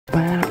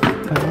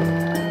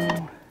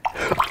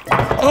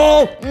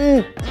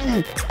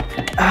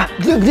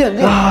Глен,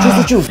 что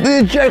случилось? Да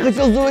я чай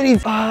хотел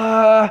заварить.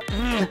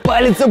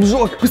 Палец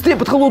обжег. Быстрее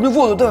под холодную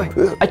воду давай.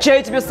 А чай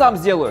я тебе сам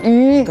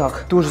сделаю.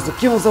 Так, ты уже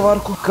закинул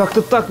заварку.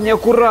 Как-то так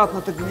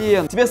неаккуратно-то,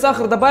 Глен. Тебе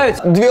сахар добавить?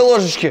 2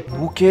 ложечки.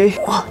 Окей.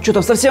 Что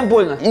там, совсем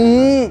больно?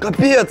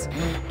 Капец.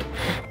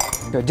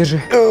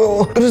 Держи.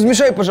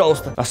 Размешай,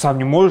 пожалуйста. А сам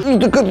не можешь? Ну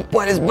так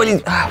палец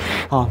болит.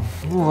 Ну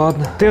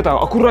ладно. Ты это,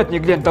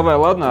 аккуратнее, Глен, давай,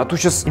 ладно? А то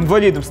сейчас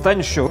инвалидом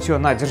станешь еще. Все,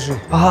 на, держи.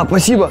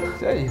 Спасибо.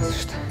 Да не за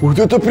что. Вот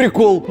это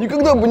прикол.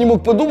 Никогда бы не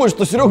мог подумать,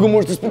 что Серега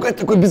может испугать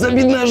такой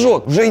безобидный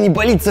ожог. Уже и не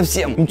болит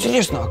совсем.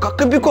 Интересно, а как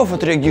Кобяков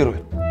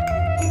отреагирует?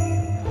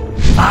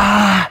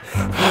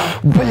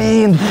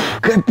 Блин,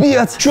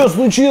 капец. Что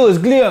случилось,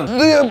 Глен?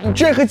 Да я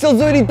чай хотел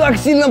заварить, так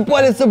сильно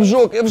палец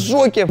обжег. Я в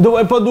шоке.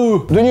 Давай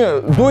подую. Да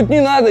не, дуать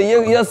не надо,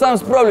 я сам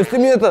справлюсь. Ты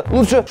мне это,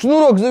 лучше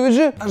шнурок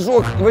завяжи.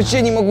 Ожог,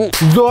 вообще не могу.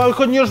 Да,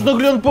 конечно,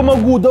 Глен,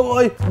 помогу,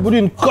 давай.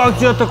 Блин,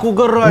 как я так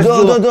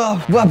угораздило. Да,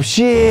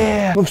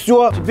 вообще. Ну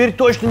все, теперь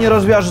точно не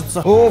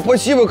развяжется. О,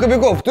 спасибо,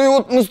 Кобяков, ты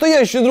вот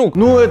настоящий друг.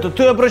 Ну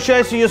ты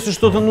обращайся, если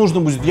что-то нужно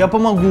будет, я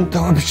помогу.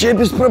 Да вообще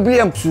без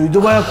проблем. Все, и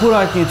давай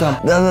аккуратнее там.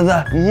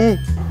 Да.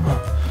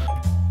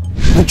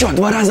 Ну что,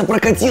 2 раза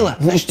прокатило?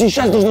 Значит, и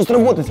сейчас должно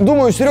сработать.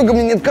 Думаю, Серега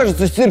мне не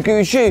откажется с цирка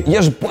вещей.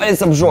 Я же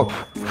палец обжег.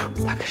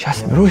 Так,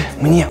 сейчас берусь.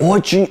 Мне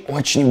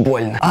очень-очень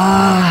больно.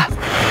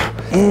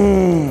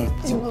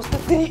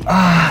 93.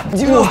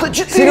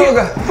 94.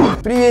 Серега,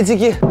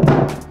 приветики.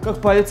 Как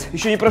палец?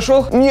 Еще не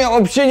прошел? Не,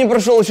 вообще не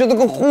прошел. Еще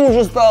только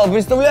хуже стало,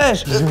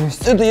 представляешь?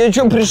 Жесть. Это я о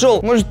чем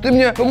пришел? Может, ты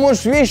мне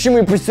поможешь вещи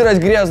мои постирать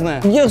грязные?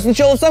 Я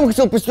сначала сам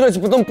хотел постирать, а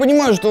потом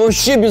понимаю, что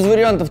вообще без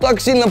вариантов. Так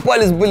сильно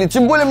палец болит.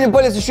 Тем более мне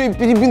палец еще и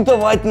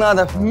перебинтовать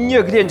надо.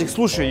 Не, Глентик,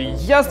 слушай,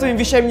 я с твоими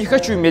вещами не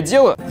хочу иметь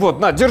дело. Вот,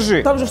 на,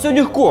 держи. Там же все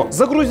легко.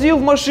 Загрузил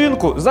в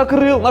машинку,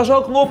 закрыл,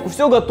 нажал кнопку,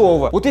 все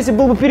готово. Вот если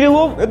был бы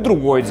перелом, это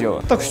другое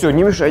дело. Так все,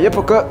 не мешай, я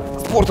пока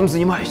спортом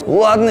занимаюсь.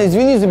 Ладно,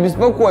 извини за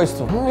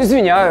беспокойство. Ну,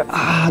 извиняю.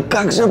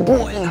 Как же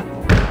больно.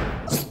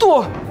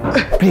 100!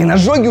 Блин,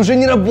 ожоги уже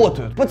не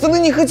работают. Пацаны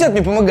не хотят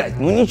мне помогать.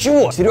 Ну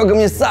ничего, Серега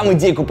мне сам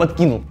идейку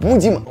подкинул.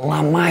 Будем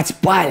ломать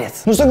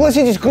палец. Ну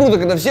согласитесь, круто,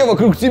 когда все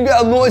вокруг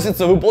тебя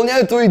носятся,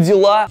 выполняют твои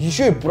дела.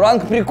 Еще и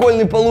пранк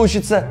прикольный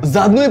получится.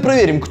 Заодно и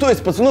проверим, кто из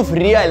пацанов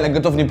реально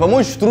готов мне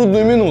помочь в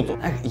трудную минуту.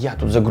 Я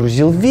тут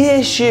загрузил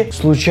вещи,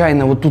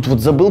 случайно вот тут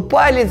вот забыл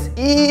палец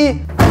и...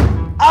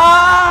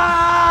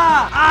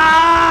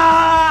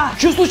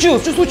 Что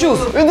случилось? Что случилось?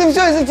 Это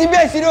все из-за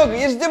тебя, Серега.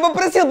 Я же тебя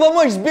попросил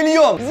помочь с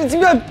бельем. Из-за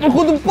тебя,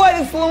 походу,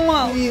 палец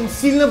сломал. Блин,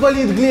 сильно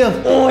болит, Глен.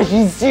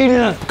 Очень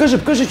сильно. Покажи,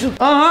 что...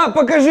 Ага,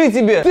 покажи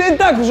тебе. Ты и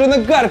так уже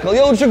накаркал.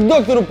 Я лучше к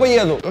доктору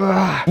поеду.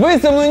 Вы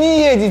со мной не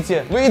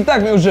едете. Вы и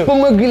так мне уже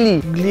помогли.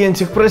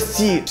 Глентик,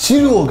 прости.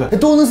 Серега,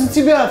 это он из-за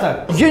тебя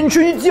так. Я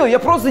ничего не делал, я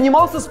просто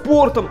занимался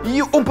спортом.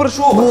 И он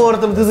прошел.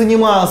 Спортом ты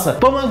занимался.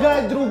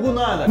 Помогать другу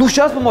надо. Ну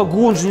сейчас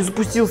помогу, он же не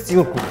запустил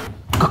стирку.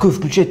 Какой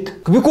включать-то?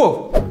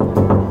 Кобяков!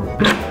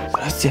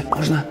 Здравствуйте,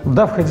 можно?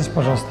 Да, входите,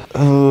 пожалуйста.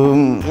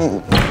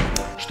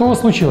 Что у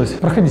вас случилось?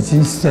 Проходите,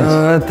 не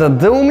стесняйтесь.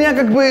 Да у меня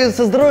как бы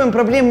со здоровьем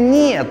проблем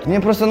нет. Мне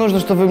просто нужно,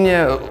 чтобы вы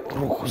мне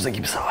руку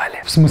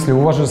загипсовали. В смысле,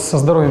 у вас же со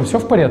здоровьем все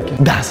в порядке?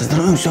 Да, со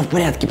здоровьем все в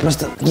порядке,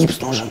 просто гипс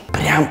нужен.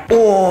 Прям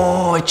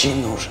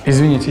очень нужен.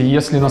 Извините,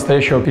 если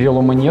настоящего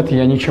перелома нет,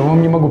 я ничем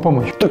вам не могу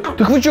помочь.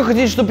 Так вы что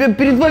хотите, чтобы я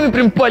перед вами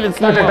прям палец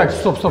сломал? Так,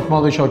 стоп,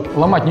 молодой человек.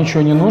 Ломать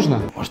ничего не нужно?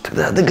 Может,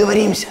 тогда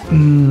договоримся?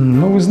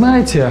 Ну, вы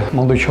знаете,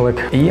 молодой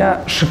человек,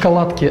 я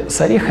шоколадки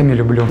с орехами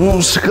люблю. Ну,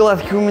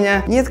 шоколадки у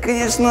меня нет,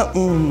 конечно.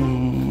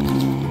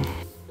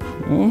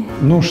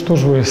 Ну, что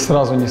же вы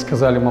сразу не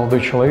сказали,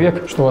 молодой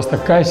человек, что у вас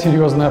такая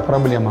серьезная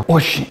проблема?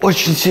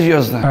 Очень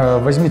серьезно.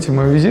 Возьмите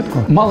мою визитку.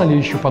 Мало ли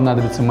еще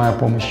понадобится моя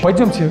помощь.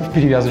 Пойдемте в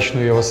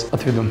перевязочную, я вас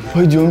отведу.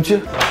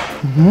 Пойдемте.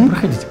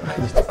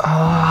 Проходите.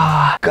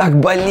 Как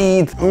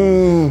болит.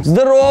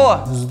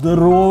 Здорово.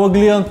 Здорово,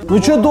 Глен.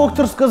 Ну что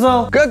доктор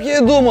сказал? Как я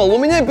и думал, у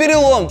меня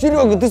перелом.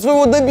 Серега, ты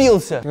своего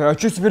добился. А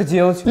что теперь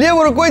делать?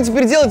 Левой рукой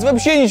теперь делать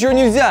вообще ничего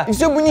нельзя. И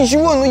все бы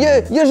ничего, но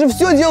я же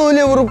все делаю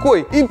левой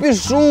рукой. И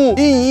пишу,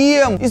 и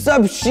ем, и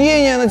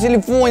сообщения на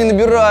телефоне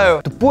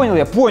набираю. Да понял,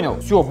 я понял.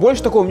 Все,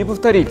 больше такого не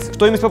повторится.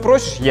 Что-нибудь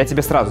попросишь, я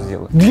тебе сразу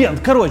сделаю. Глен,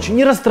 короче,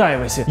 не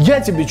расстраивайся. Я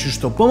тебе чуть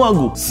что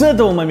помогу. С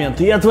этого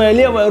момента я твоя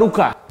левая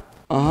рука.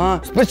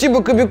 Ага.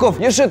 Спасибо, Кобяков.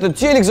 Я же этот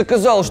телек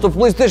заказал, чтобы в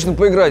PlayStation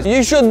поиграть.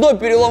 Еще до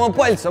перелома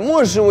пальца.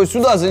 Можешь его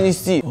сюда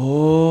занести?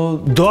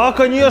 Да,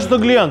 конечно,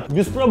 Глен.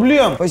 Без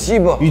проблем.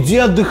 Спасибо. Иди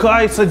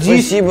отдыхай,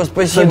 садись. Спасибо.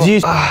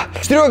 Садись.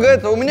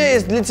 Серега, у меня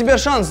есть для тебя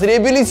шанс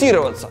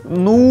реабилитироваться.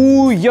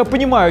 Ну, я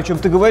понимаю, о чем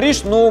ты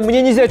говоришь, но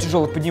мне нельзя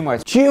тяжело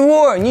поднимать.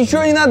 Чего?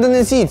 Ничего не надо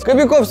носить.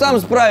 Кобяков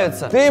сам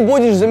справится. Ты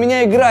будешь за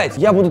меня играть.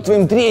 Я буду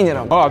твоим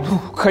тренером. Ну,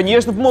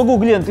 конечно, помогу,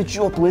 Глен. Ты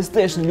че,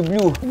 PlayStation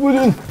люблю.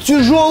 Блин,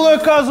 тяжелый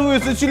оказывается.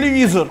 оказывается,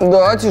 телевизор.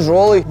 Да,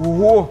 тяжелый.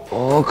 Ого.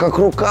 О, как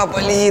рука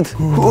болит.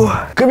 Фух.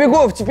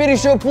 Кобяков, теперь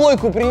еще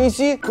плойку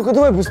принеси. Только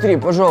давай быстрее,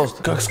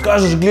 пожалуйста. Как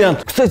скажешь,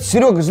 Глент. Кстати,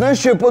 Серега, знаешь,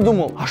 что я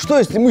подумал? А что,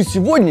 если мы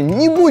сегодня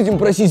не будем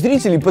просить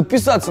зрителей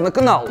подписаться на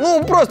канал?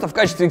 Ну, просто в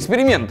качестве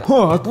эксперимента.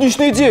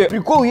 Отличная идея.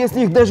 Прикол,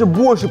 если их даже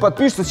больше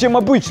подпишется, чем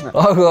обычно.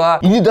 Ага.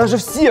 Или даже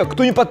все,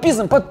 кто не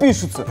подписан,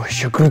 подпишутся.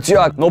 Вообще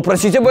крутяк. Но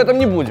просить об этом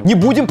не будем. Не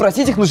будем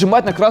просить их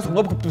нажимать на красную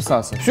кнопку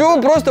подписаться.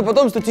 Все, просто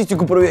потом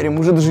статистику проверим.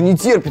 Уже даже не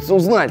терпится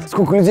узнать,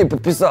 сколько людей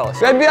подписалось.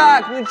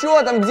 Кобяк, ну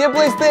что там, где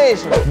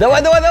PlayStation?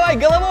 Давай, давай, давай,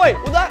 головой.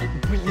 Куда?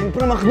 Блин,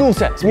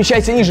 промахнулся.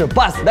 Смещайся ниже.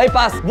 Пас, дай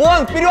пас.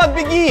 Вон, вперед,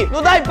 беги.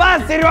 Ну дай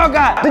пас,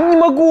 Серега. Да не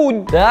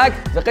могу. Так,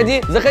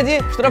 заходи, заходи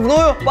в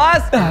штрафную.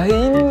 Пас.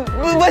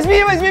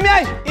 Возьми, возьми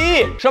мяч.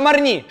 И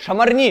шамарни,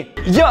 шамарни.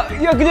 Я,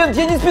 Глент,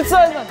 я не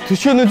специально. Ты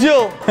что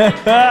наделал?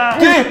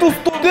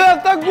 Ты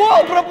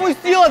автогол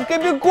пропустил от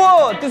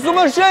Кобякова! Ты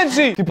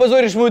сумасшедший! Ты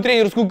позоришь мою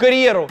тренерскую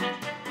карьеру!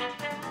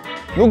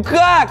 Ну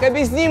как?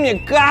 Объясни мне,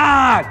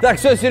 как? Так,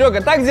 все,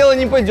 Серега, так дело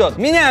не пойдет.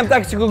 Меняем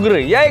тактику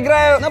игры. Я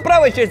играю на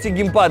правой части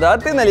геймпада, а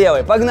ты на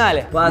левой.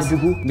 Погнали. Пас.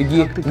 Бегу.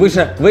 Беги.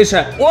 Выше,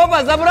 выше.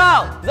 Опа,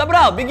 забрал!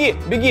 Забрал, беги,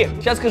 беги.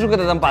 Сейчас скажу,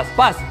 когда там пас.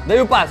 Пас,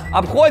 даю пас.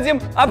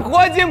 Обходим,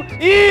 обходим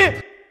и...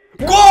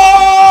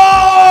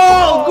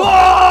 Гол!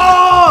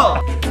 Гол!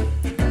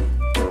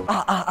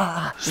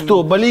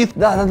 Что, болит?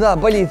 Да,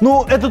 болит.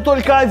 Ну, это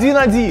только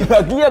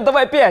 1-1. Глент,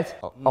 давай 5.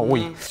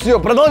 Ой. Все,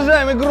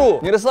 продолжаем игру.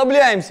 Не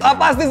расслабляемся.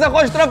 Опасный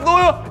заход в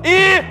штрафную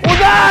и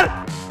удар!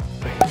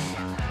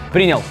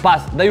 Принял.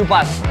 Пас. Даю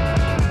пас.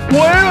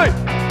 Ой-ой-ой.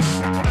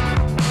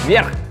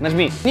 Вверх.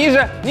 Нажми.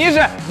 Ниже.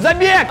 Ниже.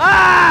 Забег.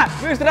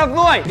 Вы в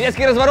штрафной.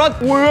 Резкий разворот.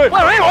 Ой-ой.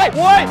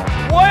 Ой-ой-ой.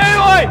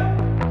 Ой-ой-ой.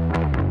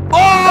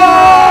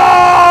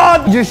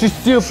 Я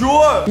шестил.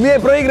 Чё? Умей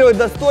проигрывать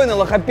достойно,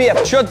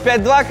 лохопед. Счет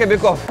 5-2,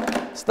 Кобяков.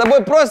 С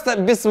тобой просто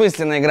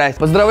бессмысленно играть.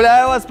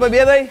 Поздравляю вас с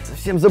победой.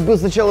 Совсем забыл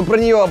сначала про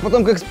нее, а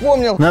потом как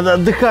вспомнил. Надо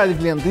отдыхать,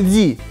 Глент,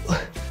 иди.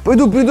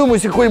 Пойду придумаю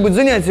себе какое-нибудь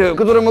занятие,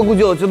 которое могу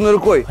делать одной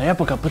рукой. А я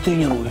пока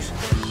потренируюсь.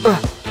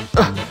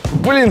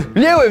 Блин,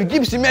 левой в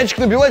гипсе мячик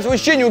набивать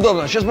вообще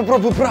неудобно. Сейчас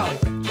попробую правой.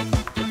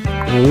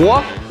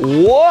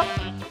 О!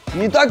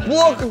 Не так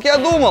плохо, как я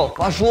думал.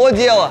 Пошло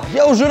дело.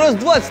 Я уже раз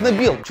 20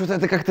 набил. Что-то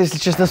это как-то, если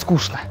честно,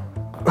 скучно.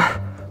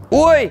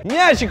 Ой,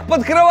 мячик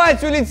под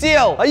кровать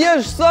улетел. А я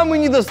ж сам и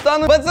не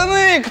достану.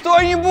 Пацаны,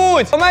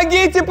 кто-нибудь,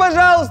 помогите,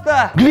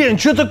 пожалуйста. Глент,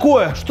 что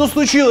такое? Что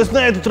случилось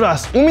на этот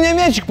раз? У меня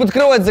мячик под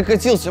кровать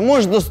закатился.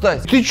 Можешь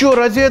достать? Ты что,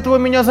 ради этого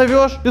меня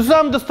зовешь? Ты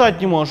сам достать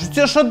не можешь. У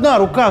тебя ж одна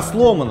рука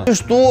сломана. Ты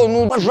что?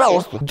 Ну,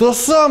 пожалуйста. Да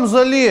сам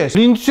залезь.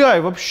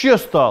 Лентяй вообще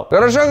стал.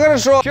 Хорошо,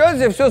 хорошо. Сейчас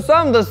я все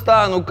сам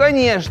достану,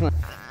 конечно.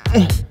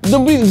 Да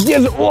блин, где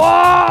же?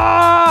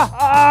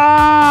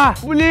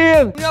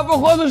 Блин, меня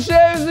походу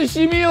шею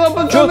защемило,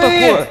 пацаны. Что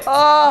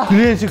такое?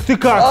 Глентик, ты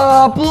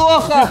как?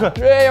 Плохо. Тихо.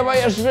 Шея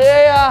моя,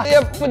 шея.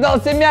 Я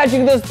пытался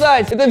мячик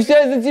достать. Это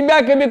все из-за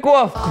тебя,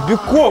 Кобяков.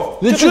 Кобяков?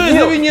 Да что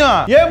из-за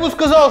меня? Я ему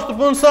сказал,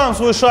 чтобы он сам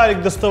свой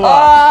шарик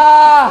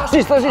доставал.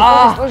 Ложись.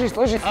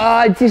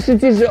 Тише,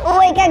 тише.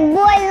 Ой, как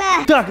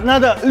больно! Так,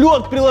 надо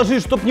лед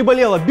приложить, чтоб не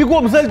болело.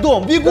 Бегом за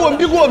льдом, бегом,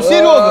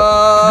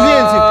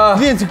 Серега.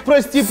 Глентик,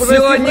 прости.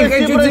 Все, не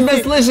хочу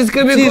тебя слышать,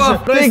 Кобяков. Тише,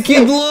 Ты прости.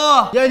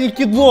 кедло. Я не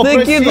кедло, Ты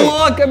прости.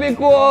 кедло,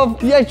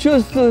 Кобяков. Я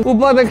чувствую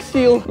упадок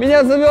сил.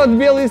 Меня зовет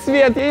белый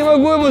свет. Я не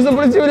могу ему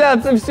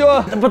сопротивляться.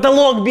 Все.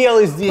 Потолок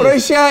белый здесь.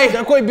 Прощай.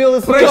 Какой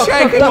белый свет?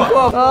 Прощай,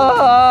 Кобяков.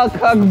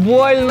 Как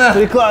больно.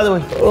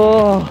 Прикладывай.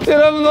 Все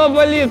равно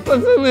болит,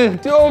 пацаны.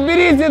 Все,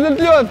 уберите этот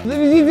лед.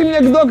 Завезите меня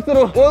к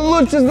доктору. Он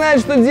лучше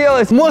знает, что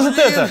делать. Может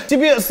это,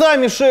 тебе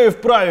сами шею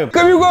вправим.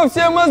 Кобяков,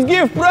 все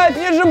мозги вправь.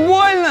 Мне же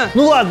больно.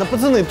 Ну ладно,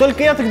 пацаны,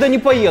 только я тогда не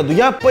поеду.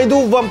 Я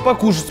пойду вам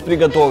покушать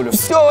приготовлю.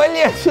 Все,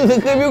 вали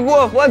отсюда,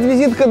 Кобяков. Вот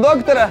визитка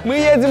доктора. Мы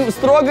едем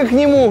строго к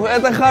нему.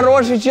 Это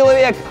хороший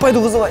человек.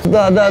 Пойду вызывать.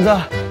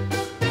 Да.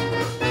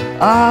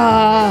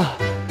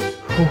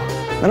 Фух,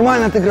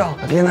 нормально отыграл.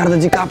 Как Леонардо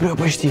Ди Каприо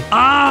почти.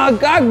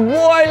 Как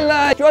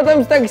больно. Что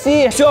там с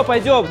такси? Все,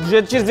 пойдем.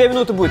 Уже через 2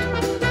 минуты будет.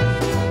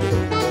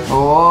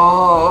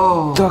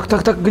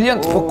 Так,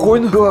 Глент,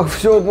 спокойно. Как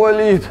все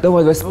болит.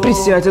 Давай,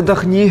 присядь,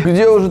 отдохни.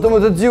 Где уже там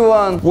этот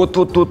диван? Вот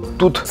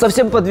тут.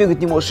 Совсем подвигать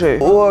не можешь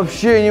шею.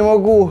 Вообще не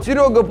могу.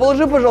 Серега,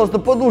 положи, пожалуйста,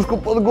 подушку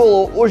под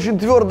голову. Очень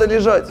твердо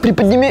лежать.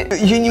 Приподними.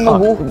 Я не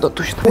могу. Да,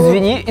 точно.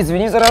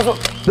 Извини заразу.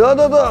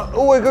 Да.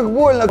 Ой, как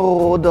больно.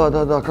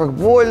 Да, как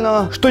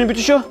больно. Что-нибудь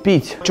еще?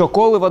 Пить. Че,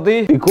 колы,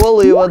 воды? И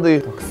колы, и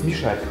воды.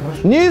 Смешать,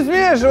 хорошо. Не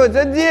смешивать,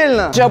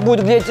 отдельно. Сейчас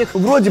будет Глентик.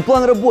 Вроде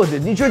план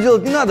работает. Ничего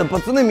делать не надо.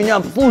 Пацаны меня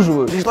обслуживают.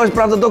 Пришлось,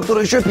 правда, доктору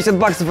еще 50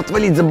 баксов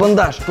отвалить за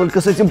бандаж.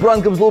 Только с этим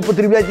пранком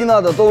злоупотреблять не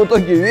надо, а то в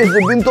итоге весь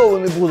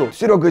забинтованный буду.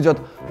 Серега идет.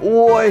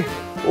 Ой.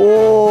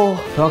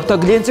 Так,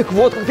 Глентик,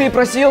 вот как ты и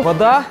просил.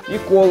 Вода и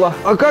кола.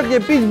 А как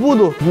я пить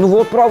буду? Ну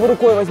вот, правой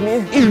рукой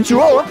возьми. И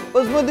чего?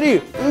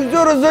 Посмотри,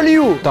 все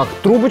разолью. Так,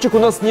 трубочек у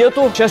нас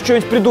нету. Сейчас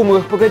что-нибудь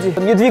придумаю. Погоди.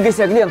 Не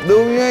двигайся, Глент. Да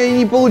у меня и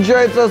не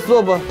получается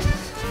особо.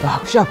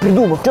 Так, сейчас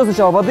придумал. Что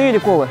сначала, воды или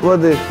колы?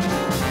 Воды.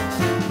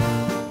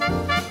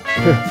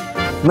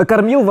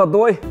 Накормил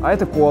водой, а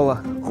это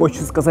кола.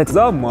 Хочется сказать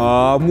за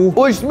маму.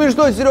 Очень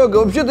смешно, Серега.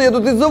 Вообще-то я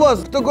тут из-за вас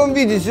в таком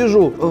виде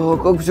сижу. О,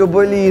 как все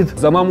болит.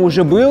 За маму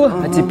уже было,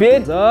 а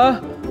теперь за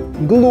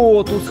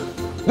глотус.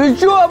 Ты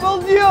чё,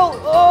 обалдел?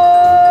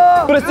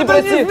 Прости, это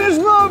прости. не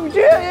смешно вообще.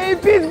 Я и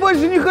пить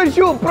больше не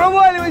хочу.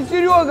 Проваливай,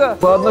 Серега.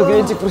 Ладно,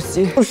 Глентик,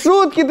 прости.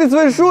 Шутки ты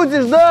свои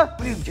шутишь, да?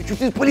 Блин, я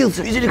чуть не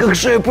спалился. Видели, как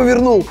шею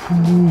повернул? Фу,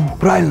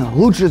 правильно,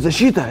 лучшая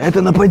защита –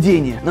 это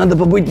нападение. Надо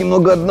побыть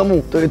немного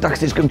одному, то и так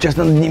слишком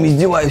часто над ними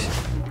издеваюсь.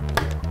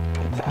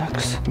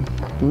 Такс.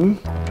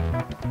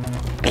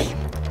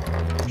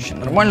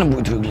 Нормально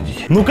будет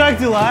выглядеть. Ну как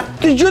дела?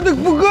 Ты чё так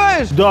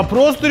пугаешь? Да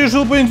просто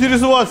решил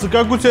поинтересоваться,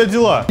 как у тебя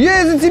дела.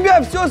 Я из-за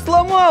тебя все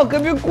сломал,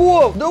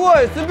 Кобяков.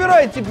 Давай,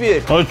 собирай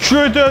теперь. А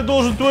чё это я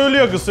должен твое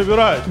лего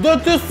собирать? Да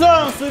ты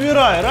сам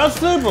собирай,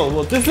 рассыпал,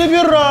 вот и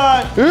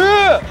собирай.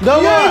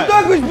 Давай. Я и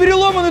так весь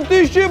переломанный,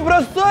 ты еще и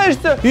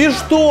бросаешься. И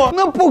что?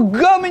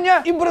 Напугал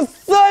меня и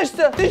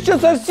бросаешься. Ты что,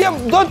 совсем?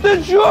 Да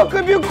ты чё,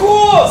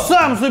 Кобяков?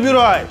 Сам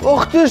собирай.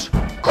 Ах ты ж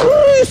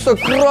крыса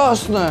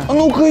красная. А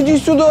ну-ка иди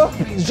сюда.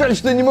 Жаль,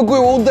 что я не могу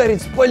его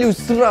ударить, спалюсь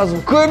сразу.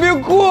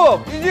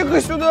 Кобяков,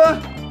 иди-ка сюда.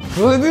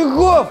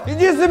 Кобяков,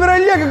 иди собирай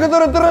лего,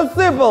 которое ты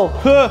рассыпал.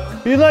 Ха,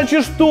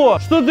 иначе что?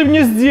 Что ты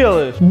мне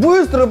сделаешь?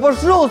 Быстро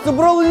пошел,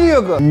 собрал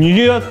лего.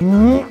 Нет.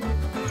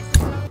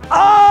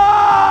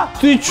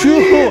 Ты чё?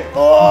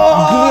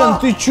 Глен,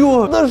 ты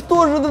чё? Да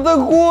что же это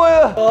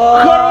такое?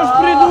 Хорош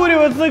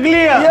придуриваться,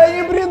 Глен. Я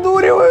не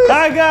придуриваюсь.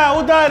 Ага,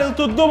 ударил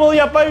тут, думал,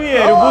 я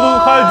поверю. Буду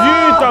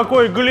ходить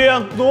такой,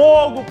 Глен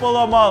ногу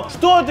поломал.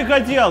 Что ты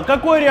хотел?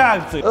 Какой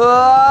реакции?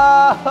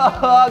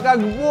 Как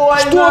больно.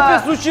 Что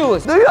опять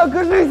случилось? Да я,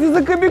 кажется,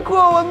 из-за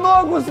Кобякова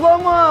ногу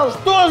сломал.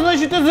 Что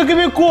значит из-за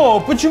Кобякова?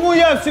 Почему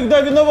я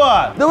всегда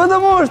виноват? Да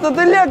потому что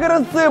ты лего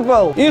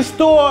рассыпал. И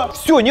что?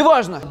 Все,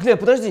 неважно. Глеб,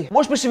 подожди,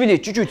 можешь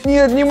пошевелить чуть-чуть?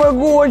 Нет, не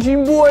могу,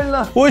 очень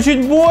больно.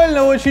 Очень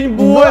больно, очень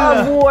Да,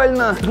 больно.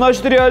 больно.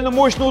 Значит, реально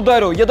мощно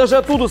ударил. Я даже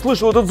оттуда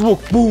слышал этот звук.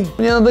 Бум.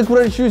 Мне надо к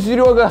врачу,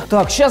 Серега.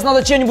 Так, сейчас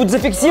надо что-нибудь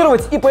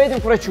зафиксировать и поедем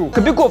к врачу.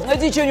 Кобяков,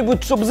 найди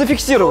что-нибудь, чтобы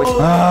зафиксировать.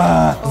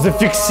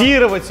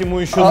 Зафиксировать ему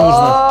еще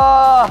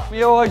нужно.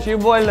 Мне очень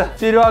больно.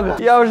 Серега,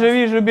 я уже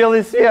вижу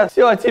белый свет.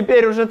 Все,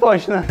 теперь уже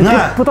точно.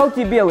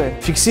 Потолки белые.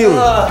 Фиксируй.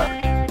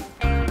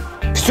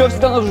 Все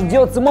всегда нужно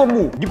делать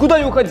самому. Никуда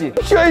не уходи.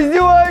 Че,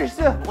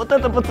 издеваешься? Вот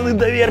это, пацаны,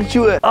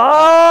 доверчивые.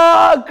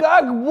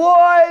 Как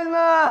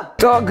больно!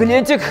 Так,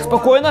 Глентик,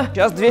 спокойно.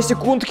 Сейчас 2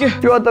 секундки.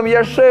 Че там,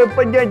 я шею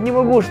поднять не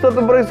могу, что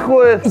там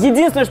происходит?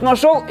 Единственное, что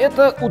нашел,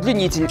 это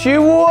удлинитель.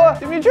 Чего?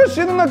 Ты мне что,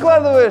 шину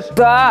накладываешь?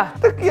 Да.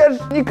 Так я ж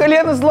не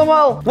колено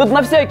сломал. Вот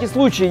на всякий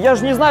случай. Я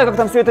же не знаю, как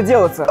там все это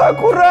делается.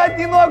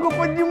 Аккуратней ногу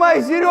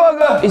поднимай,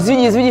 Серега.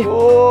 Извини, извини.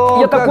 О,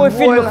 Я как такое в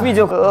фильмах больно.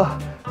 видел.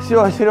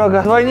 Все,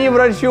 Серега, звони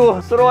врачу,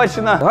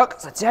 срочно. Так,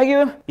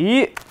 затягиваем.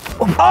 И...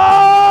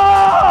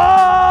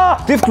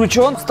 Ты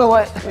включен,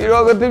 вставай.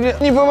 Серега, ты мне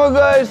не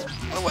помогаешь.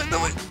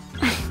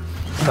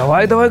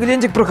 Давай,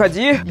 Глентик,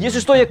 проходи. Если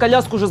что, я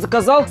коляску уже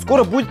заказал,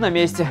 скоро будет на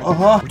месте.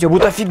 Ага. У тебя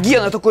будет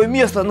офигенное такое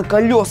место на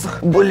колесах.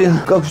 Блин,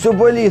 как все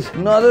болит.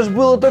 Надо ж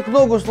было так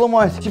ногу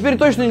сломать. Теперь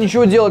точно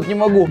ничего делать не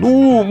могу.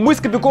 Ну, мы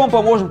с Кобяковым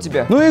поможем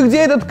тебе. Ну и где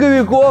этот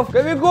Кобяков?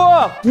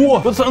 Кобяков! О,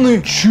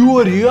 пацаны,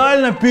 чё,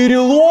 реально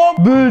перелом?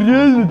 Да,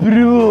 реально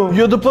перелом.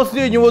 Я до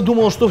последнего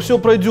думал, что все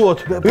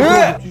пройдет.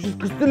 Сейчас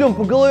костылем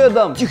по голове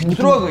дам. Тихо, не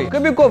трогай.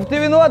 Кобяков, ты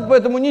виноват,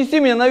 поэтому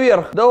неси меня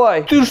наверх.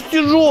 Давай. Ты ж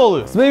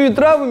тяжелый. С моими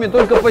травмами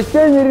только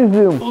постельный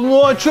режим.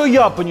 Ну а чё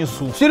я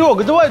понесу?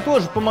 Серега, давай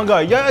тоже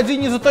помогай, я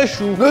один не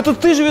затащу. Ну это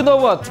ты же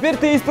виноват. Теперь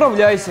ты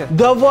исправляйся.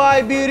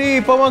 Давай,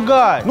 бери,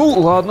 помогай. Ну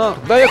ладно,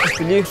 дай я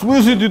костыли. В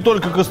смысле ты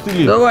только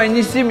костыли? Давай,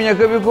 неси меня,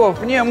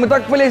 Кобяков. Не, мы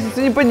так по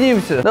лестнице не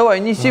поднимемся. Давай,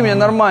 неси меня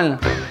нормально.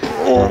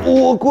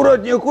 О,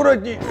 аккуратней,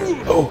 аккуратней.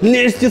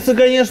 Лестница,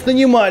 конечно,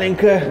 не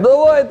маленькая.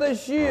 Давай,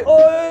 тащи.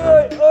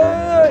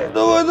 Ай-яй-яй.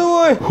 Давай,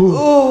 давай.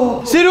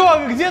 О.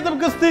 Серега, где там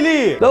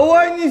костыли?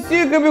 Давай,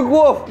 неси,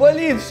 Кобяков.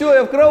 Болит, все,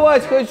 я в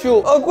кровать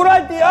хочу.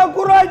 Аккуратней,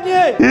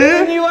 аккуратней.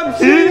 Это не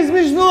вообще не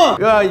смешно.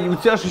 Ай, у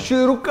тебя же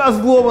еще и рука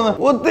сломана.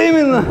 Вот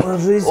именно.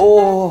 Ложись.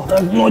 О,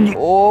 Так, ноги.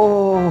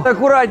 о.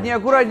 Аккуратней,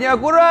 аккуратней,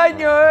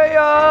 аккуратней.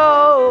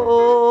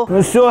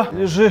 Ну все,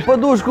 лежи.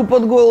 Подушку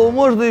под голову,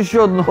 можно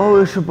еще одну?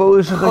 Повыше,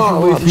 повыше хочу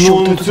быть. Ну,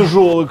 он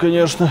тяжелый,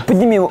 конечно.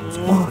 Подними его.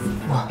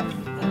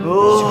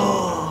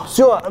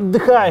 Все,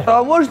 отдыхай.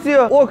 А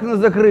можете окна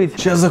закрыть?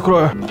 Сейчас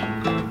закрою.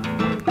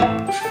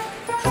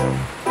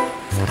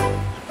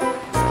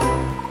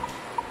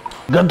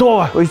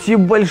 Готово.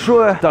 Спасибо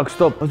большое. Так,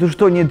 стоп. А ты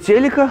что, нет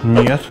телека?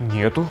 Нет.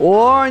 Нету.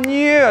 О,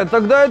 нет,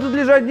 тогда я тут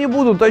лежать не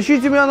буду.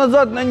 Тащите меня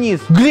назад на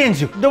низ.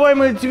 Глентик, давай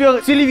мы тебе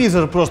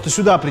телевизор просто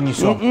сюда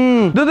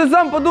принесем. Да ты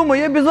сам подумай,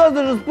 я без вас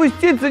даже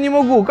спуститься не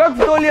могу. Как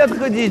в туалет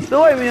ходить?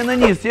 Давай меня на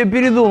низ, я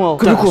передумал.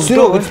 Так,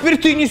 Серега, теперь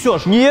ты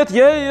несешь. Нет,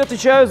 я и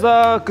отвечаю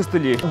за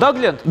костыли. Да,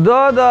 Глент?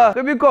 Да.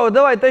 Кобяков,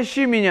 давай,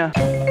 тащи меня.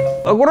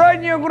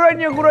 Аккуратнее,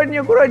 аккуратнее,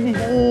 аккуратнее, аккуратнее.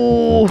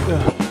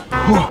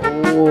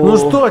 Ну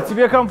что,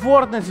 тебе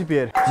комфортно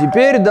теперь?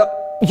 Теперь да...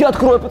 Я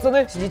открою,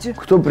 пацаны. Сидите.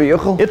 Кто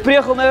приехал? Это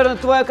приехал, наверное,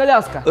 твоя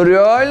коляска.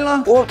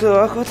 Реально? Вот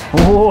так вот.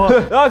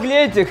 Вот. А,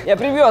 Глентик, я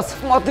привез.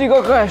 Смотри,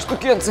 какая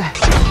штукенция.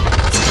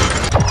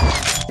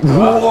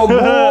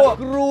 Ого,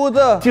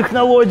 круто.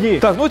 Технологии.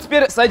 Так, ну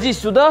теперь садись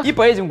сюда и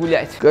поедем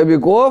гулять.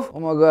 Кобяков,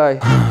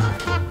 помогай.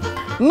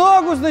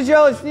 Ногу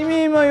сначала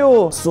сними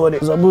мою. Сори,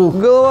 забыл.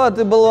 Голова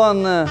ты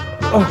болванная.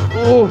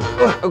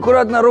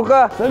 Аккуратно,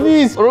 рука.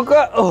 Садись.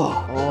 Рука.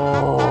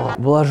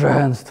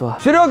 Блаженство.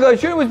 Серега, а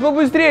что-нибудь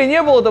побыстрее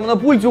не было там на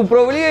пульте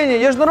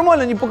управления? Я же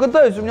нормально не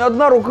покатаюсь, у меня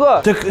одна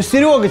рука. Так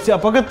Серега тебя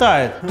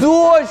покатает.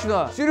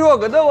 Точно!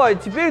 Серега, давай,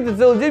 теперь ты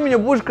целый день меня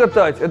будешь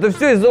катать. Это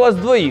все из-за вас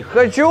двоих.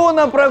 Хочу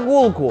на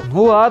прогулку.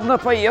 Ну ладно,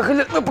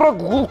 поехали на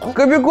прогулку.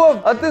 Кобяков,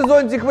 а ты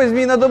зонтик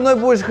возьми, надо мной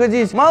будешь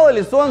ходить. Мало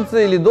ли солнце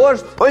или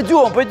дождь.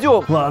 Пойдем,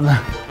 пойдем. Ладно.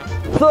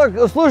 Так,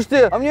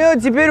 слушайте, а мне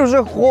теперь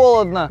уже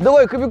холодно.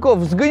 Давай, Кобяков,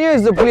 сгоняй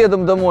за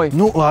пледом домой.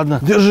 Ну ладно,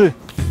 держи.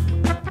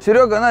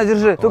 Серега, на,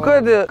 держи. Только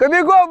это...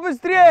 Кобяков,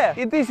 быстрее!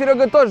 И ты,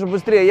 Серега, тоже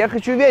быстрее. Я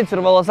хочу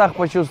ветер в волосах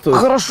почувствовать.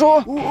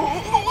 Хорошо.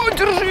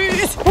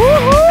 Держись.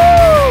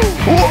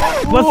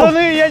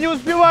 Пацаны, я не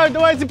успеваю,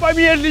 давайте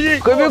помедленней.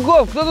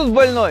 Кобяков, кто тут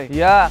больной?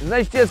 Я.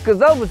 Значит, я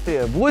сказал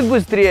быстрее? Будь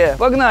быстрее.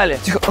 Погнали.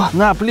 Тихо.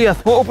 На, плед.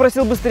 О,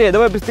 просил быстрее,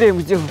 давай быстрее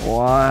ему сделаем.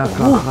 Ой,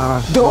 как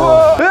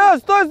хорошо. Да.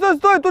 Стой, стой,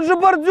 стой, тут же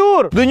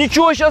бордюр. Да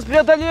ничего, сейчас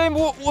преодолеем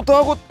его. Вот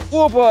так вот.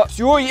 Опа.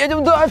 Все,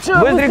 едем дальше.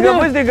 Быстренько,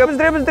 быстренько,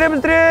 быстрее, быстрее,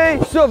 быстрее.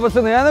 Все,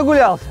 пацаны, я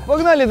нагулялся.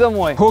 Погнали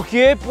домой.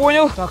 Окей,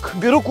 понял. Так,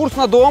 беру курс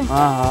на дом.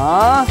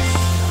 Ага.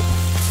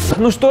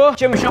 Ну что,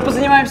 чем еще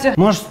позанимаемся?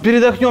 Может,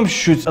 передохнем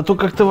чуть-чуть, а то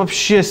как-то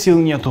вообще сил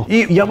нету.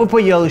 И я бы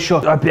поел еще.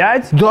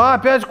 Опять? Да,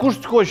 опять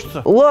кушать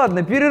хочется.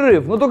 Ладно,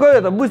 перерыв. Ну только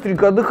это,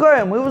 быстренько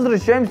отдыхаем и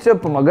возвращаемся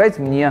помогать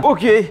мне.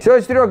 Окей. Все,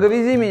 Серега,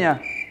 вези меня.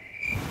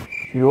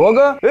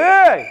 Серега?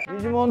 Эй!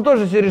 Видимо, он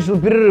тоже себе решил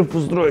перерыв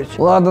устроить.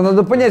 Ладно,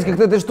 надо понять, как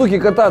на этой штуке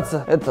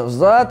кататься. Это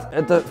взад,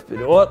 это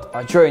вперед.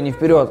 А что я не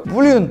вперед?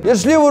 Блин, я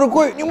ж левой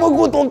рукой не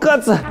могу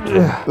толкаться.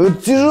 Это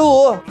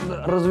тяжело.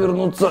 Надо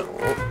развернуться.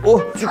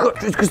 О, тихо,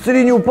 чуть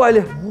костыли не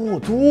упали. О,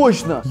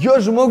 точно. Я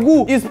же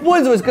могу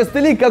использовать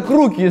костыли как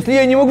руки, если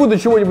я не могу до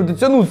чего-нибудь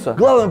дотянуться.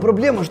 Главная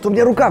проблема, что у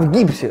меня рука в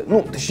гипсе.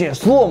 Ну, точнее,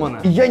 сломана.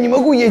 И я не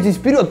могу ездить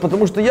вперед,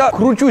 потому что я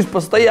кручусь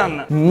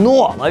постоянно.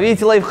 Но,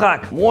 ловите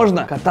лайфхак.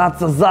 Можно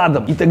кататься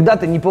задом. И тогда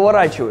ты не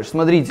поворачиваешь.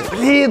 Смотрите.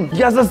 Блин,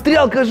 я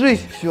застрял,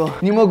 кажись. Все,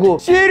 не могу.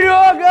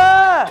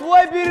 Серега!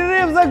 Твой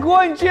перерыв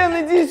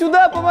закончен. Иди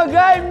сюда,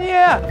 помогай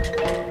мне.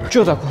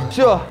 Что такое?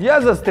 Все,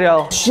 я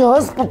застрял.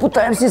 Сейчас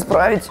попытаемся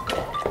исправить.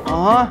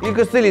 Ага, и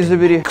костыли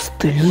забери.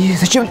 Костыли?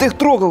 Зачем ты их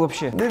трогал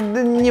вообще? Да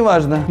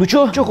неважно. Ну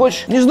что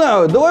хочешь? Не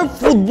знаю, давай в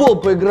футбол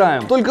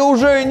поиграем. Только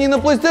уже не на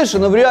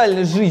PlayStation, а в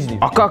реальной жизни.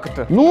 А как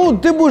это? Ну,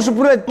 ты будешь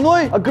управлять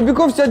мной, а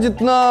Кобяков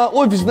сядет на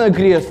офисное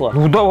кресло.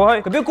 Ну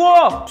давай.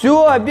 Кобяков!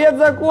 Все, обед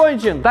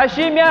закончен.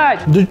 Тащи мяч!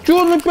 Да что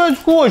он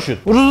опять хочет?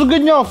 Уже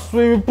загонялся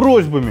своими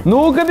просьбами.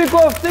 Ну,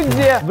 Кобяков, ты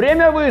где?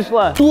 Время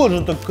вышло.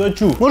 Тоже так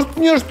хочу. Может,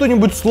 мне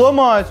что-нибудь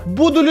сломать?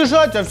 Буду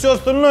лежать, а все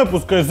остальное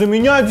пускай за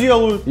меня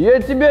делают.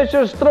 Я тебя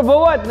сейчас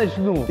штрафовать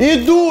начну.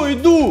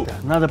 Иду.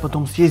 Надо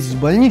потом съездить в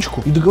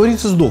больничку и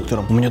договориться с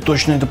доктором. У меня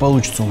точно это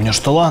получится, у меня ж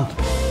талант.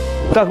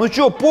 Так, ну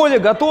что, поле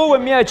готово,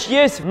 мяч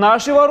есть.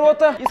 Наши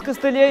ворота из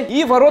костылей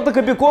и ворота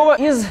Кобякова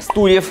из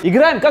стульев.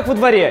 Играем как во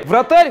дворе.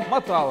 Вратарь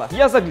Мотала.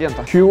 Я за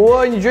Глента.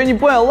 Чего? Ничего не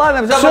понял.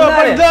 Ладно, Все,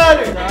 погнали.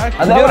 погнали!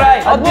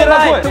 Отбирай,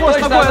 Отбирай. Ты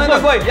можешь Одной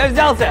ногой. Я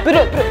взялся.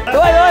 Вперед.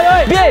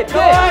 Давай. Бей.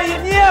 Давай,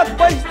 нет,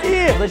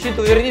 почти.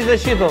 Защиту, верни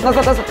защиту.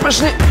 Назад,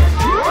 пошли.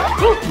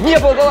 Не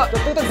было гола.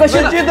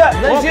 Защита.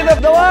 Защита,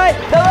 давай.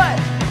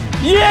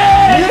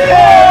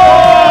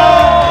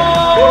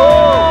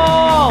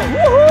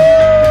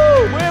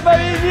 Мы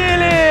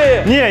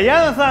победили! Не,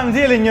 я на самом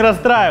деле не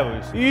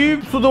расстраиваюсь. И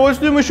с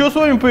удовольствием еще с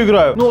вами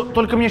поиграю. Но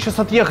только мне сейчас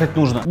отъехать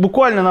нужно.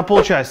 Буквально на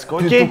полчасика,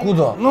 окей? Ты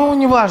куда? Ну,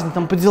 неважно,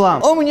 там по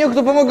делам. А мне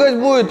кто помогать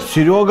будет?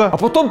 Серега. А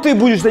потом ты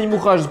будешь за ним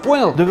ухаживать,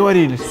 понял?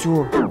 Договорились.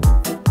 Все.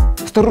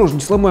 Осторожно,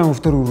 не сломай ему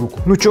вторую руку.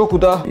 Ну чё,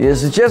 куда?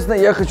 Если честно,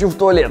 я хочу в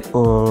туалет.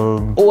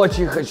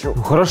 Очень хочу.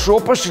 Ну хорошо,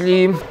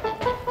 пошли.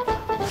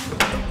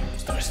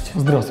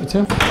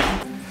 Здравствуйте.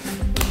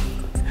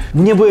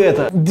 Мне бы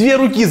это, 2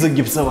 руки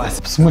загипсовать.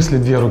 В смысле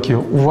 2 руки?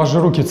 У вас же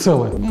руки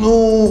целые.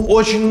 Ну,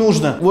 очень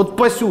нужно. Вот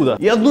посюда.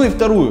 И одну, и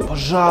вторую.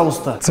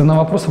 Пожалуйста. Цена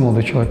вопроса,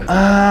 молодой человек.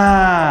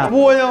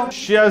 Понял.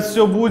 Сейчас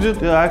все будет.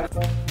 Так.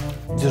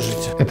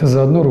 Держите. Это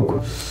за одну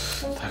руку.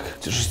 Так,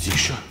 держите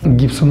еще.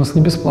 Гипс у нас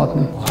не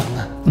бесплатный.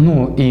 Ладно.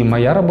 Ну, и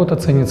моя работа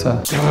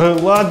ценится.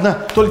 Ладно,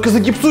 только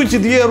загипсуйте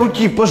 2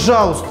 руки,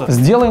 пожалуйста.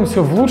 Сделаем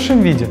все в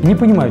лучшем виде. Не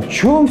понимаю,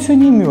 чего вам все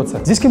не имется?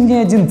 Здесь ко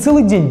мне один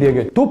целый день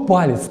бегает. То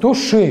палец, то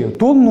шею,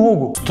 то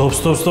ногу.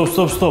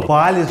 Стоп.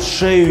 Палец,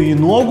 шею и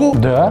ногу?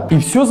 Да, и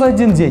все за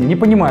один день. Не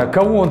понимаю,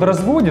 кого он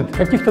разводит,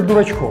 каких-то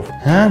дурачков.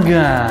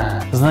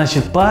 Ага,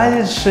 значит,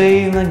 палец,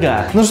 шея и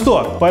нога. Ну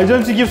что,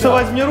 пойдемте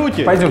гипсовать мне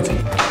руки? Пойдемте.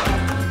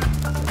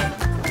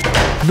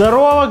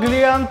 Здорово,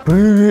 Глент.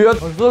 Привет.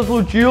 А что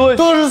случилось?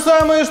 То же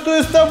самое, что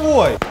и с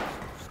тобой.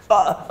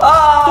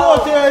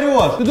 Что ты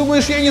орешь? Ты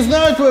думаешь, я не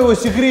знаю твоего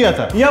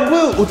секрета? Я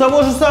был у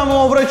того же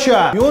самого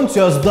врача, и он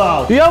тебя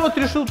сдал. Я вот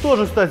решил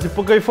тоже, кстати,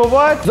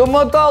 покайфовать.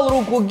 Замотал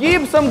руку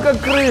гипсом, как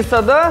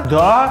крыса, да?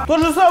 Да, то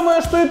же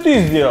самое, что и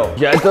ты сделал.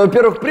 Я это,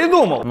 во-первых,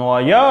 придумал. Ну,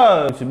 а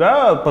я у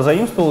тебя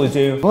позаимствовал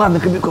идею. Ладно,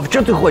 Кобяков,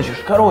 что ты хочешь?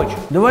 Короче,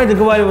 давай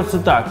договариваться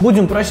так.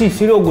 Будем просить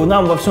Серегу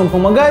нам во всем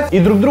помогать и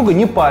друг друга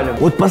не палим.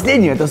 Вот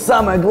последнее, это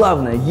самое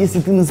главное. Если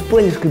ты нас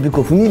палишь,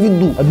 Кобяков, имей в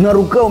виду, одна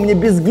рука у меня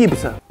без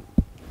гипса.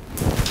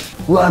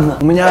 Ладно,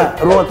 у меня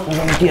рот на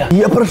замке.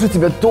 Я прошу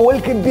тебя,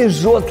 только без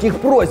жестких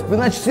просьб,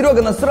 иначе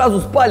Серега нас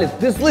сразу спалит.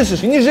 Ты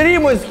слышишь? И не жри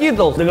мой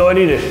скитлс.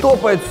 Договорились.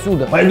 Топай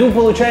отсюда. Пойду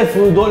получать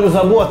свою долю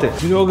заботы.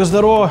 Серега,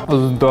 здорово.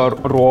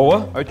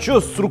 Здорово. А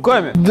чё с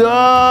руками?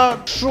 Да,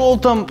 шел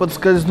там,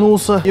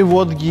 подскользнулся, и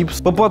вот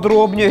гипс.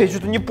 Поподробнее, я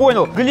что-то не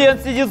понял.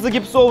 Глент сидит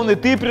загипсованный,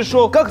 ты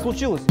пришел. Как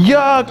случилось?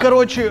 Я,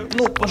 короче,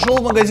 пошел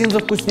в магазин за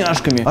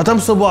вкусняшками, а там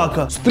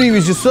собака с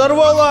привязи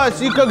сорвалась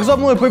и как за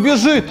мной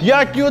побежит. Я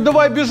от нее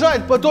давай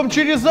бежать, потом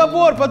через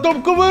забор,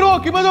 потом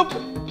кувырок, и потом...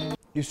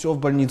 И все в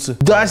больнице.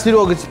 Да,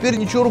 Серега, теперь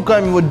ничего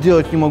руками вот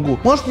делать не могу.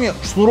 Можешь мне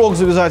шнурок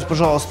завязать,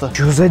 пожалуйста?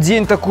 Чё за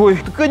день такой?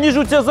 Так они же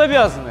у тебя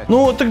завязаны.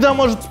 Ну, тогда,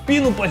 может,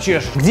 спину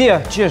почешешь?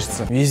 Где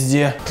чешется?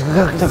 Везде.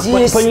 Так,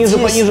 Здесь, пониже,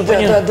 пониже,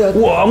 пониже. Да.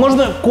 О, а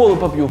можно колы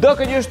попью? Да,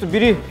 конечно,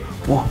 бери.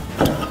 О.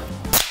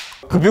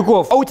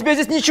 Кобяков, а у тебя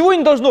здесь ничего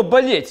не должно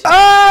болеть?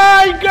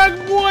 Ай, как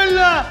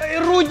больно!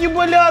 Руки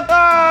болят!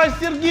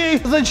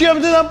 Сергей,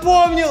 зачем ты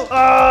напомнил?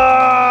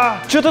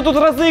 Что ты тут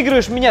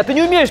разыгрываешь меня? Ты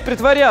не умеешь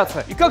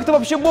притворяться. И как ты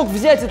вообще мог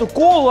взять эту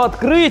колу,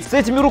 открыть с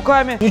этими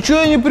руками? Ничего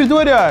я не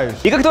притворяюсь.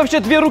 И как ты вообще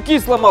 2 руки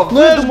сломал? Ну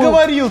я же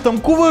говорил, там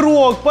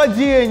кувырок,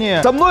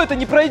 падение. Со мной это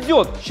не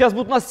пройдет. Сейчас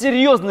будет у нас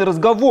серьезный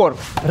разговор.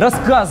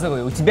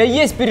 Рассказывай, у тебя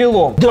есть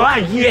перелом? Да,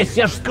 есть,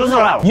 я же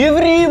сказал. Не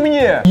ври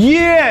мне!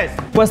 Есть!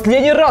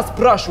 Последний раз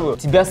спрашиваю, у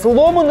тебя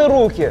сломаны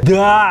руки?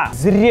 Да.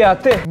 Зря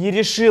ты не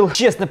решил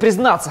честно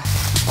признаться.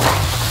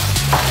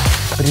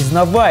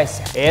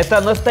 Признавайся,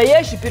 это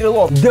настоящий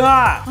перелом?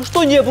 Да. Ну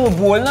что, не было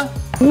больно?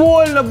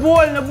 Больно,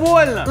 больно,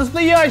 больно.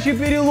 Настоящий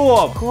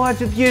перелом.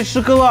 Хватит есть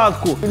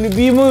шоколадку,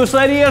 любимую с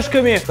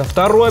орешками. Да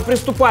второе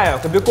приступаю,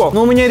 Кобяков.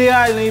 Но у меня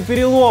реальные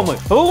переломы.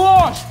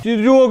 Ложь!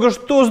 Серега,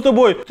 что с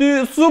тобой?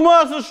 Ты с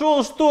ума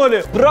сошел, что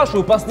ли?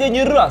 Спрашиваю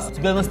последний раз, у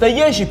тебя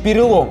настоящий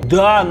перелом?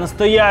 Да,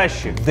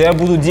 настоящий. Да я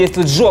буду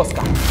действовать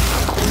жестко.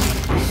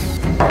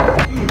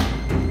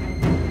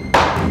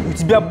 У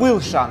тебя был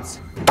шанс.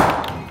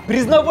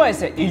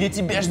 Признавайся, или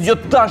тебя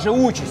ждет та же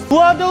участь.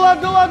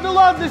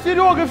 Ладно,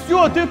 Серега,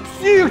 все, ты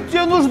псих,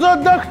 тебе нужно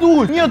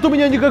отдохнуть. Нет у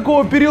меня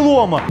никакого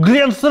перелома.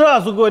 Глент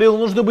сразу говорил,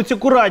 нужно быть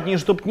аккуратнее,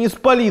 чтобы не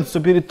спалиться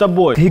перед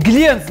тобой. Ты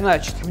Глент,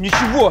 значит?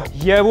 Ничего,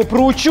 я его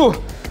проучу.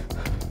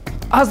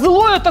 А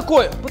злое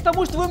такое,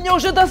 потому что вы меня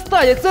уже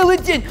достали целый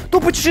день. То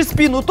почеши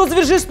спину, то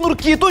завяжи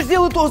шнурки, то,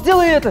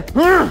 сделай это.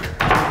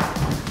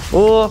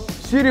 О,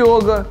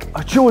 Серега,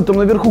 а что вы там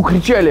наверху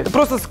кричали?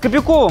 Просто с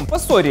Кобяковым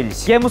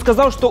поссорились. Я ему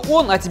сказал, что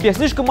он о тебе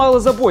слишком мало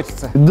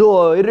заботится.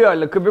 Да,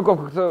 реально, Кобяков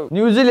как-то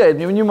не уделяет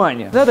мне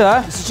внимания.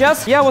 Да-да,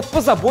 сейчас я вот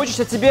позабочусь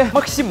о тебе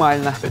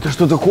максимально. Это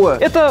что такое?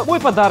 Это мой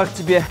подарок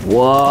тебе.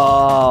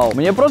 Вау,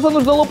 мне просто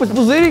нужно лопать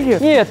пузырики?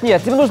 Нет,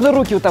 тебе нужно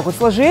руки вот так вот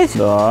сложить.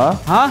 Да.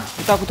 А?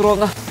 Вот так вот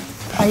ровно.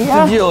 А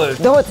Что ты делаешь?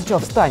 Давай ты что,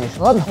 встанешь,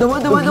 ладно?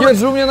 Давай. Где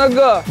же у меня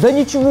нога? Да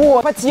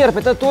ничего,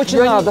 потерпит, это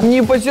очень надо.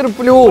 Не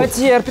потерплю.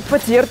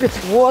 Потерпит.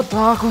 Вот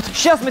так вот.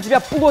 Сейчас мы тебя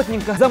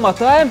плотненько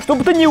замотаем,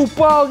 чтобы ты не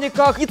упал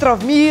никак, не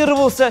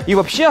травмировался и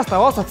вообще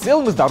оставался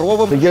целым и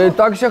здоровым. Да я и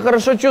так себя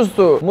хорошо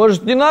чувствую.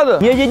 Может, не надо?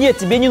 Нет,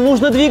 тебе не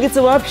нужно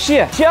двигаться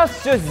вообще. Сейчас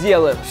все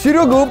сделаем.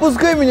 Серега,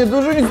 выпускай меня, это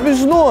уже не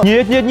смешно.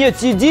 Нет,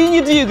 сиди и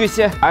не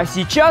двигайся. А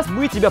сейчас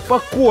мы тебя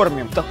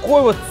покормим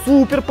такой вот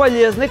супер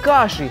полезной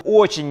кашей.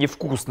 Очень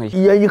невкусной.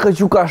 Я не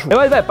хочу кашу.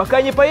 Давай,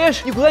 пока не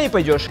поешь, никуда не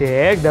пойдешь.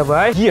 Так,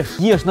 давай.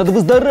 Ешь, надо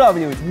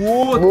выздоравливать.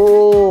 Вот.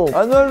 О,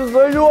 она же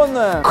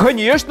соленая.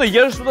 Конечно,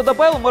 я же сюда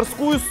добавил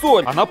морскую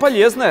соль. Она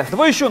полезная.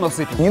 Давай еще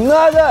насыпем. Не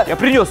надо. Я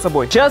принес с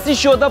собой. Сейчас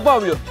еще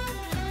добавлю.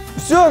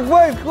 Все,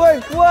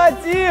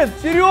 хватит,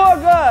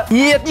 Серега.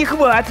 Нет, не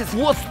хватит.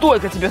 Вот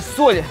столько тебе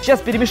соли. Сейчас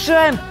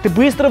перемешаем, ты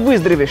быстро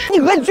выздоровеешь. Не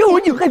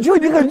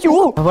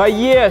хочу. Давай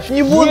ешь.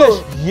 Не буду.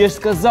 Ешь,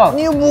 сказал.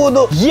 Не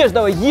буду. Ешь,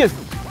 давай, ешь.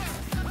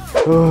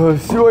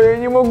 Все, я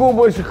не могу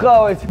больше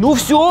хавать. Ну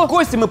все,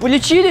 кости мы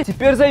полечили,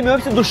 теперь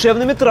займемся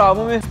душевными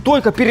травмами.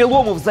 Столько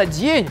переломов за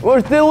день.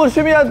 Может, ты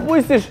лучше меня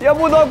отпустишь? Я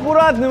буду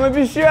аккуратным,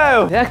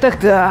 обещаю.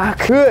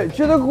 Так.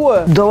 Что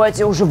такое?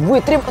 Давайте уже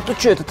вытрем, а то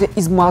что это ты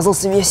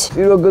измазался весь?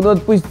 Серега, ну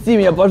отпусти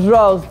меня,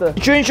 пожалуйста.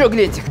 Ничего,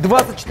 Глентик,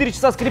 24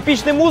 часа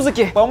скрипичной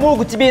музыки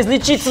помогут тебе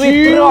излечить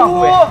свои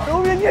травмы. Да у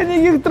меня нет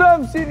никаких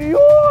травм,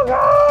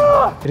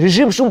 Серега!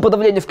 Режим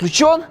шумоподавления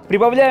включен,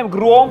 прибавляем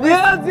гром.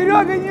 Нет,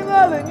 Серега, не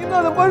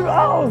надо,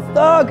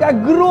 пожалуйста,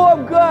 как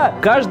громко!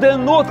 Каждая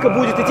нотка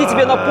будет идти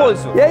тебе на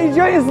пользу. Я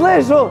ничего не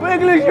слышу,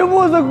 выключи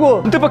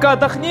музыку! Ну ты пока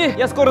отдохни,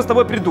 я скоро с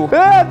тобой приду.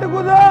 Ты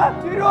куда?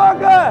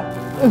 Серега!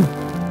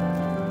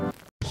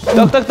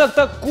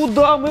 Так,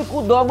 куда мы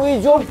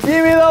идем?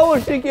 Сними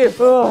наушники.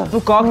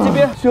 Ну как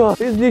тебе? Все,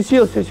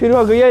 излечился,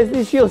 Серега, я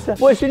излечился.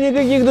 Больше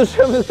никаких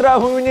душевных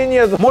травм у меня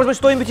нет. Может быть,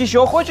 что-нибудь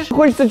еще хочешь?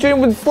 Хочется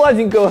чего-нибудь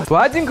сладенького.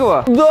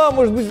 Сладенького? Да,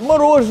 может быть,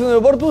 мороженое.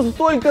 Во рту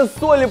столько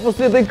соли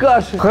после этой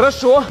каши.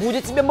 Хорошо,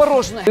 будет тебе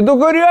мороженое. Ты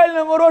только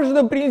реально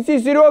мороженое принеси,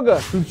 Серега.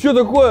 Что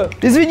такое?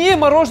 Извини,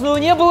 мороженого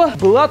не было.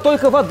 Была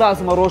только вода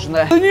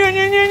замороженная.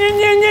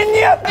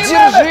 Не-не-не-не-не-не-нет!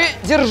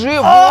 Держи,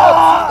 вот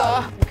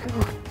сюда.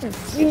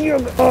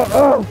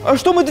 А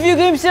что мы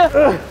двигаемся?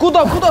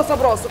 Куда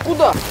собрался?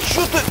 Куда?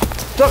 Что ты?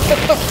 Так.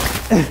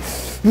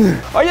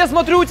 А я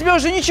смотрю, у тебя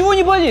уже ничего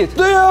не болит.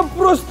 Да я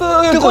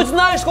просто... Ты хоть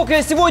знаешь, сколько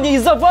я сегодня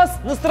из-за вас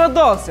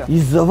настрадался?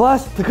 Из-за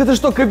вас? Так это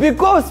что,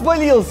 Кобяков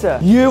спалился?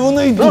 Я его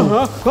найду.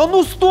 Ага. А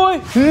ну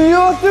стой!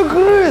 Я ты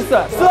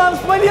крыса! Сам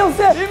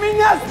спалился и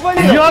меня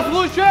спалил! Я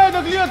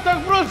случайно, Глент,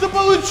 так просто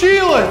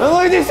получилось! А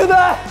ну иди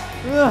сюда!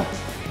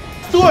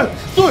 Стой!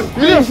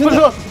 Глент,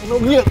 пожалуйста!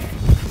 Глент!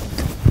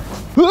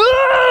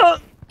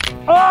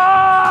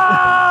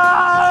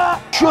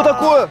 Что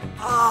такое?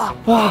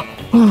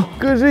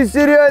 Кажись,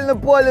 я реально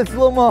палец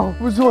сломал.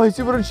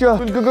 Вызывайте врача,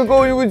 только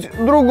какого-нибудь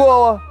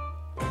другого.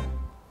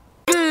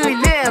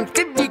 ГЛЕНТ,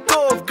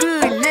 Кобяков,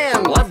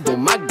 ГЛЕНТ,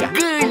 бумага.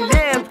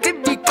 ГЛЕНТ,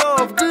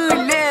 Кобяков,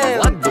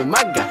 ГЛЕНТ,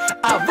 бумага.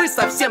 А вы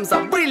совсем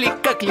забыли,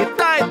 как летать?